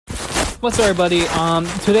What's up, everybody?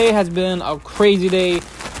 Today has been a crazy day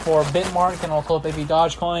for Bitmark and also Baby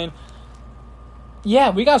Dogecoin.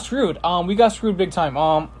 Yeah, we got screwed. We got screwed big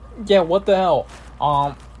time. Yeah, what the hell?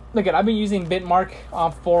 Look, I've been using Bitmark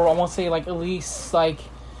for I want to say like at least like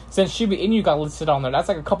since Shiba Inu got listed on there. That's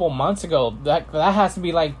like a couple months ago. That has to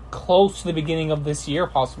be like close to the beginning of this year,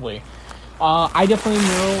 possibly. I definitely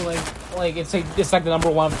know like it's like the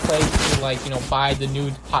number one place to buy the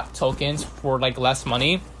new hot tokens for like less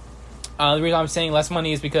money. The reason I'm saying less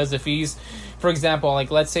money is because the fees, for example,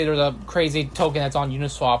 like let's say there's a crazy token that's on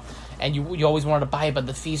Uniswap and you always wanted to buy it, but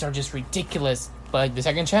the fees are just ridiculous. But the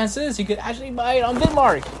second chance is you could actually buy it on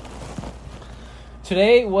Bitmark.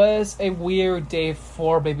 Today was a weird day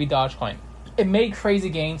for Baby Dogecoin. It made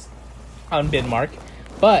crazy gains on Bitmark,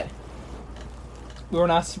 but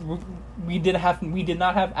we did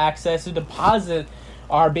not have access to deposit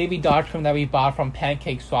our Baby Dogecoin that we bought from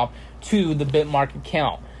PancakeSwap to the Bitmark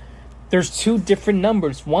account. There's two different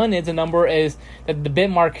numbers. One is the number is that the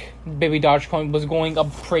Bitmark Baby Dogecoin was going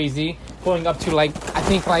up crazy, going up to like I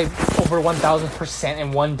think like over 1,000%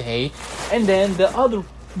 in one day, and then the other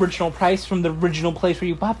original price from the original place where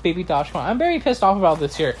you bought Baby Dogecoin. I'm very pissed off about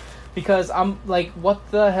this here because I'm like,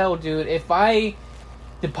 what the hell, dude? If I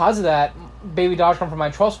deposit that Baby Dogecoin from my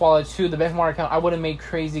Trust wallet to the Bitmark account, I would have made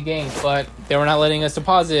crazy gains, but they were not letting us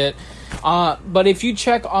deposit it. But if you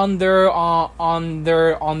check on their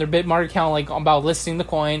Bitmark account, like about listing the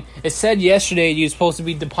coin, it said yesterday you're supposed to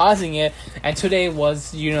be depositing it, and today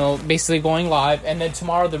was basically going live, and then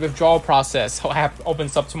tomorrow the withdrawal process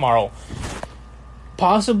opens up tomorrow.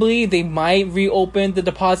 Possibly they might reopen the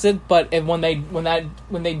deposit, but when they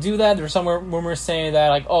do that, there's some rumors saying that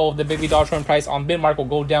like, oh, the Baby Dogecoin price on Bitmark will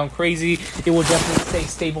go down crazy. It will definitely stay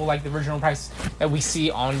stable like the original price that we see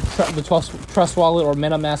on the Trust wallet or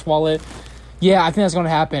MetaMask wallet. Yeah, I think that's gonna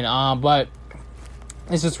happen. But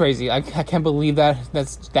it's just crazy. I can't believe that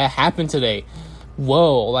happened today.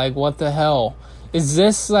 Whoa, like what the hell? Is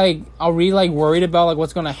this like, are we like worried about like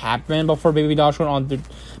what's gonna happen before Baby Dogecoin on the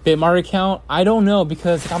Bitmark account? I don't know,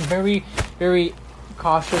 because I'm very, very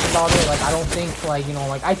cautious about it. Like I don't think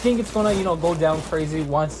I think it's gonna go down crazy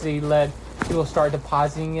once they let people start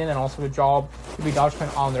depositing it and also withdraw Baby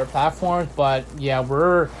Dogecoin on their platforms. But yeah,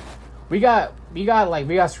 we got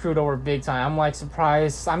screwed over big time. I'm like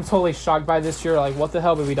surprised. I'm totally shocked by this year. Like what the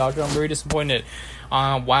hell, Baby Dogecoin? I'm very disappointed.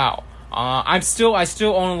 Wow. I still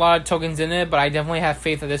own a lot of tokens in it, but I definitely have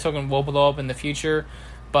faith that this token will blow up in the future.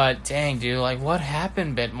 But dang, dude, like what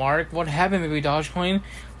happened, Bitmark? What happened, Baby Dogecoin?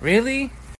 Really?